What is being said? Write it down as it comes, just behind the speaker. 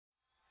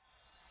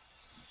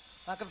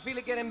I can feel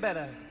it getting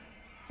better.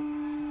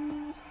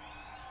 And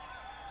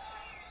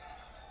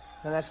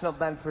that's not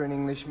bad for an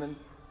Englishman.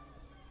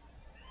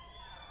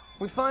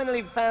 We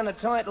finally found a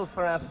title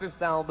for our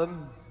 5th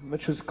album,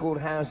 which was called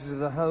Houses of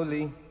the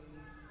Holy. Do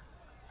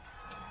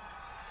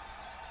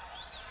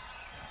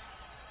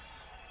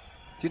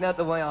you note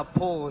the way I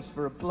pause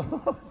for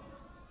applause?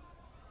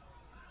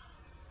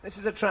 This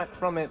is a track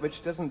from it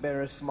which doesn't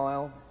bear a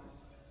smile.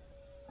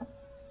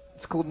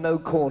 It's called No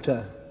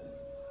Quarter.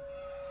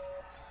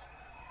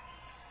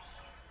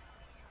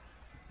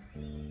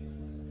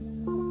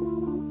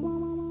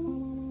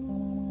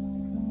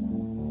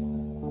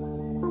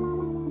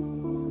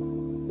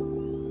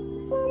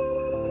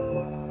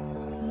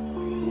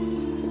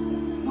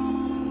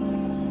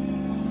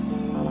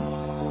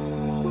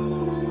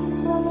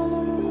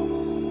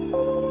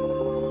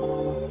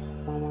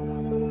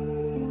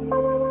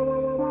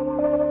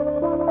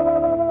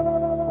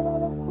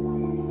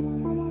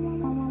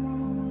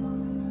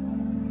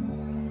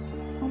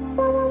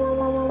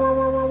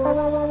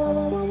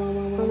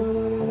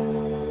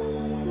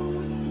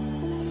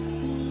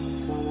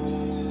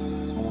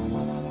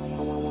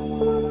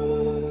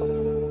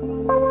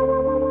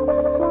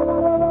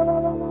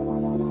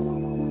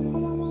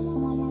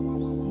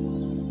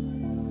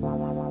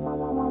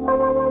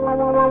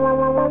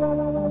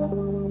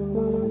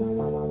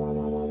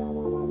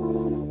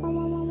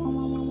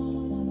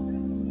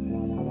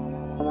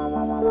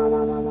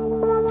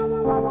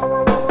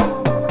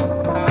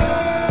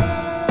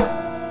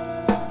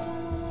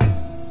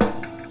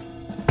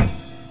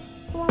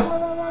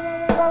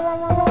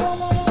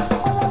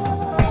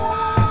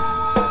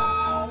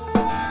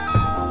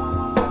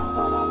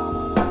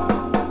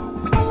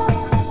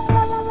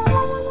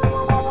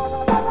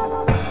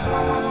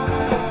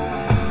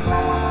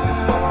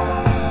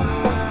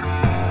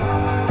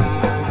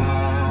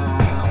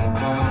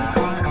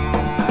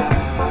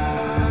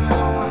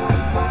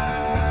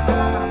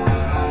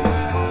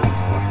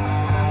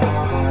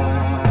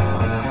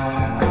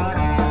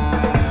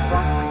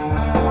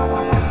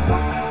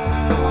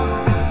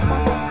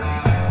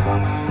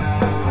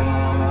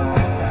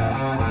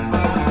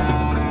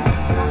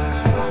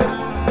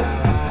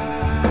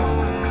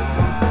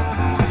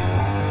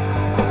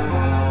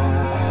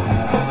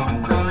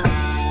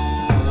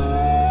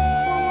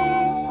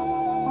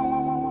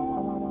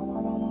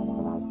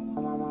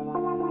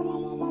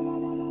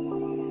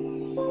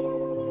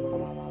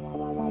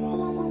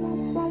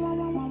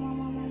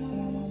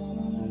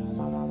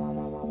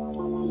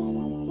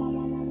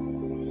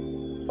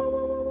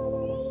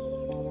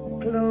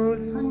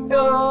 Close the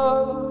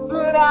door,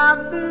 put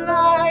out the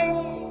light.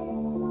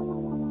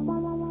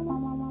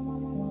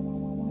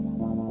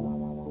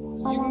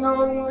 You know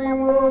we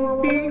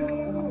won't be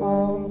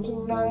home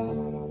tonight.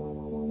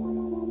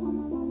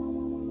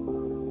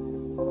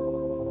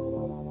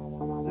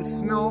 The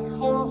snow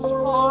falls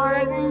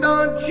hard,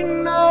 don't you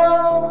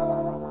know?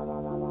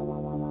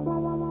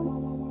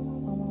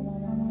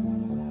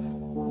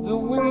 The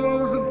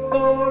winds of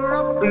far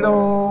are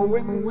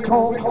blowing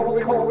cold.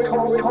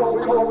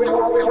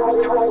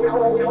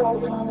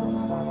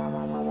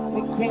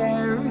 The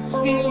carriage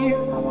steam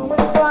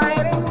was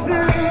fighting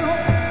too.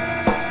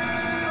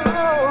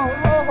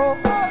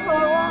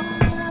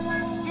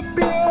 You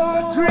build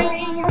a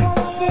dream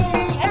for me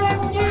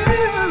and you.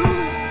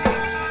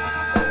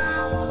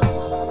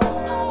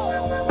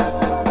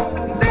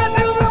 There's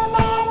a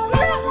moment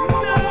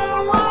no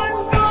one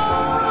knows.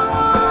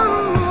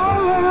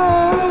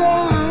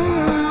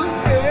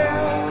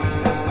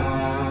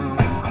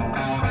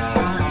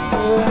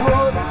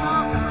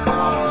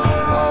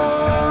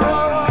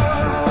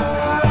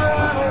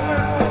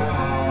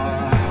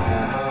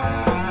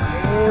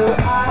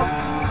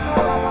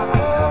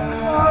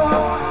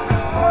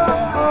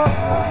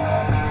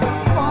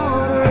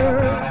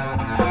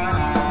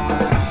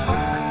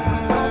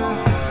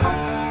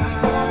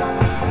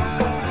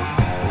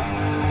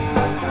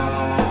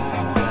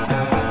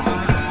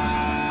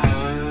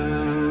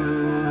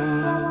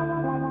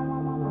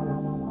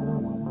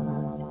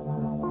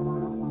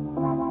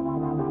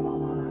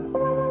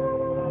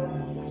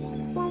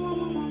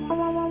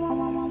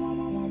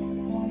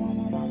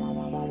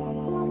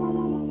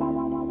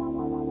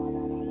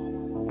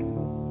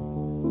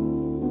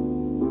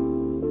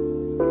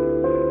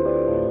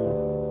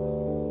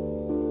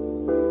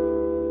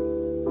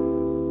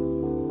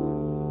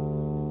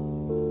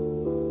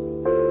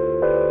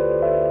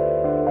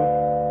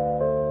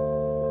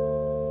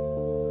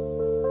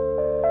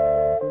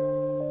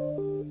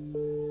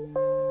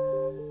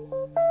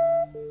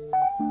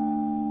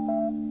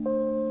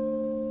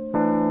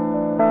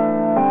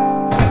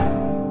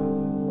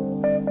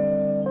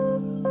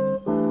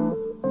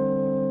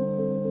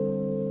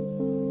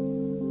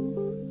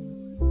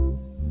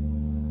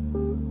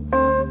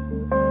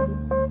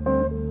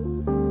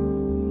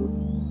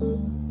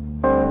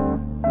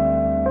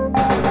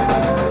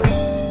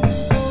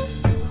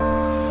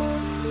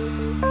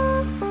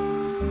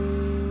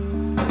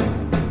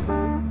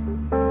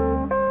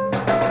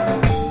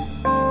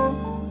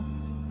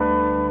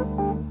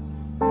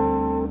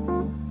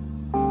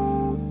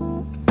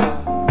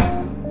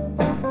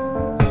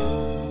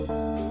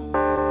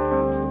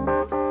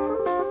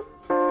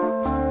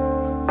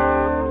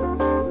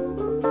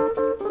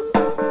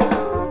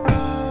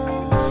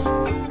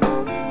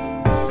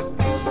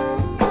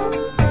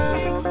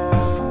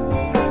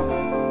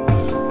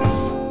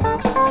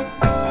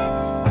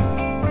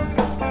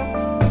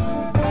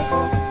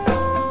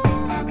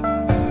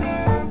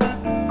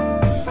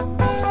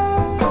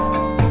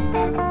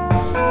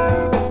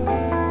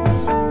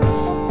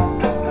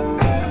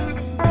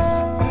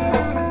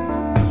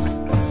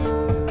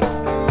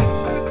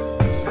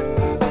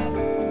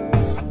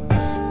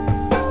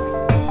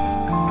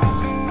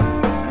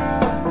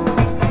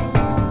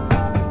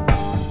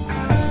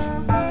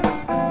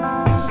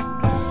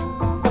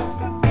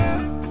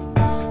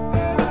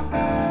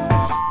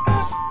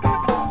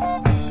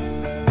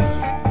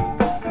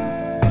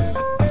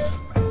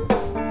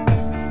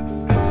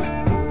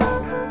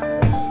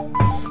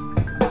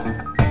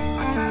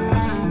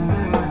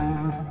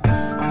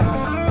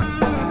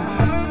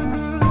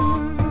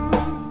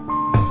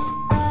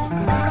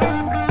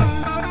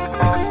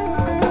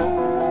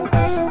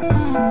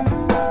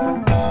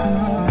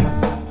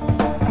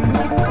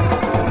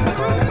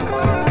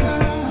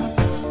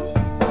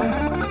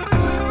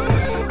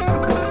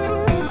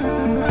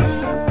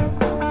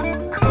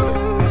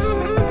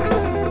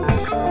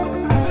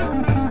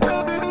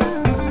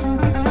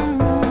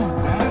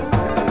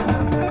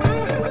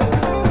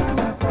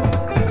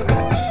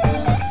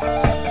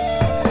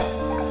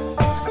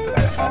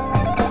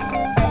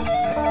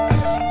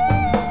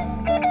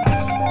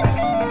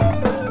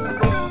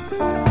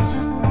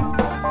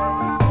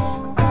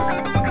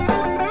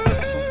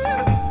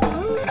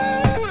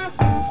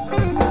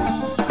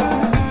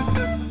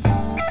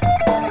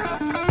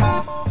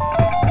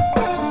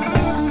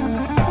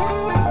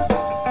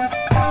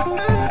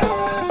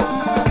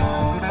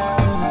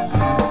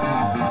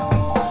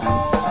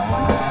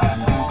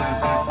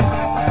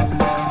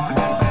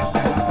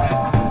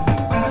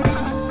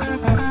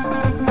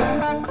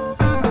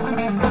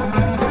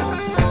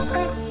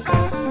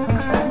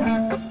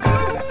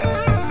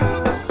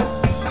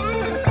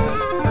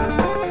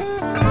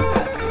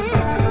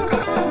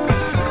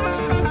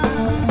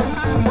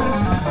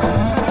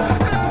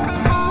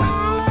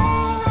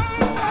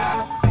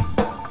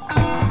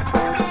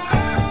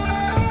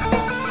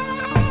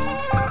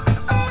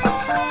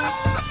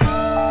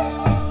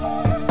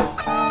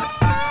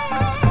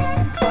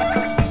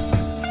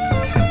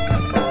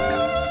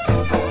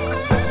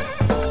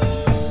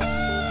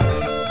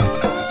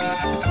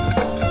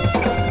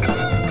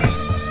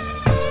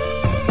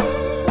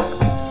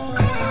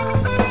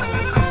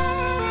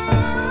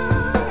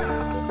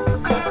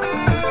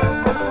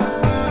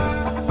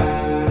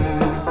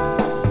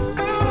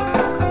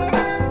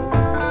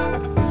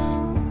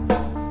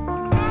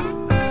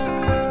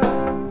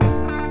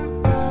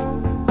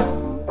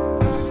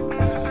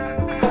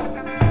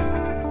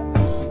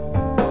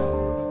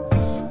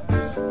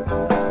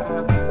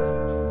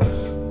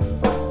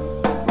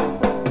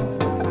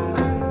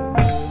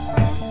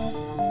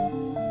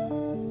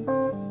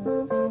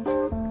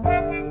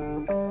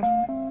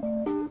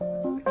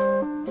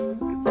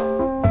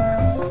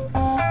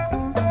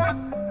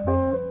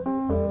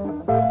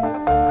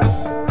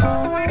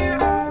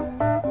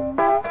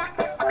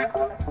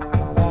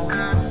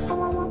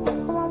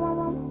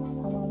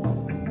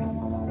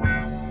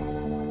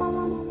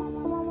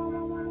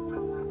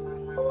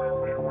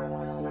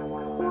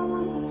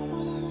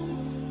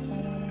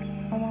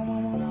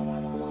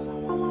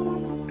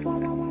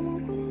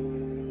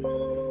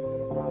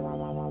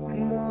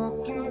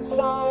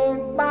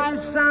 side by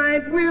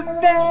side with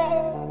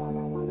death.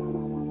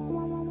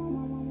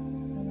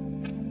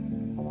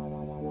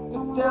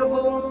 The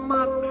devil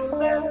mocks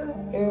them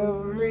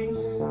every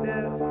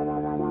step.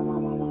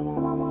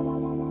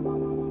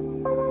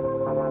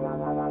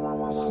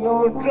 The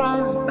snow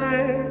dries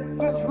back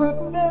with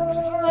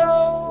footsteps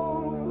slow.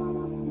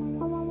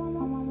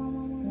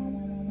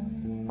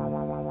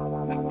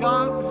 The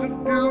dogs of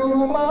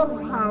doom are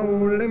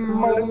howling,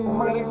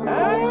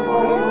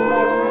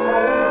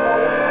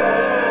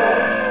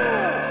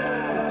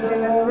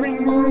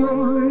 carrying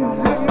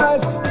news in my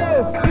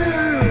stiff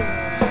view.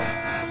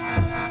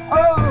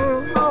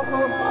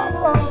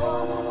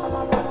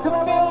 To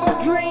build a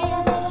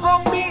dream for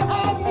me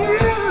and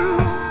you.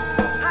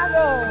 I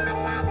know.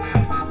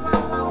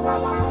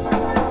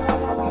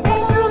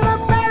 Into the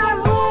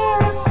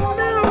bedroom,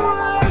 new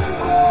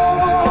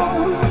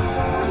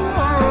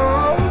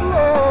and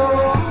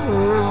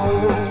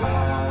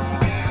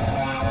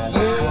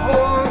you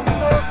won't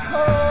look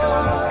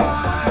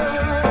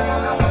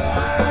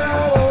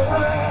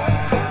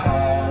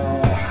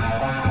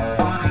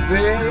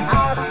they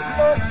are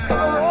so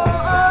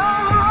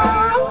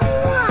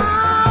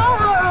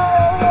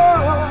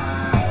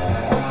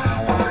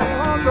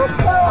on the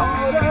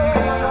border.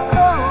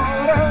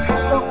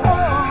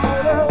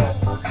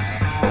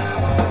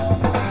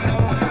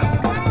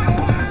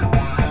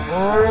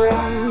 Oh,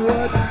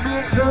 what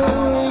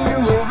misery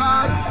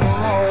without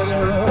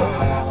order.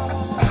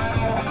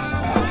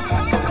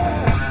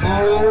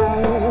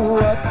 Oh,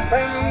 what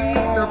pain,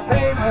 the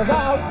pain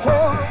without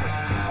cause.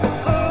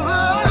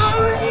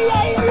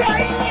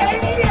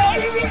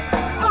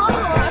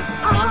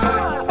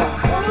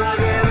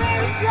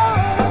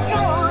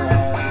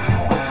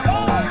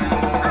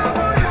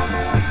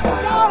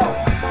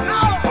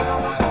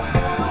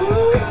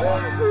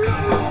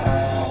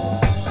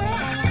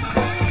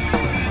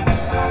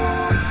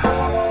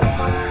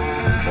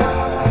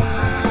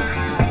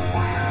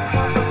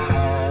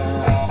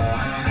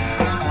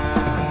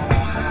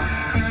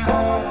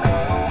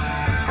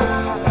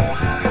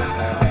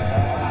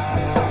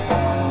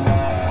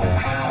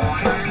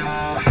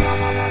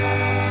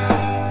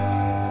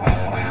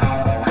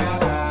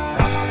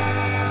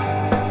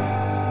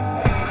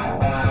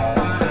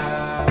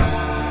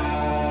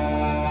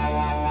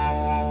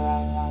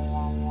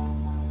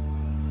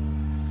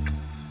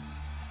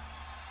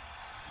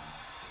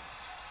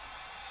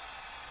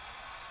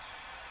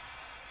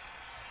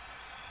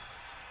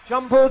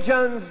 John Paul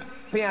Jones,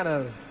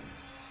 piano.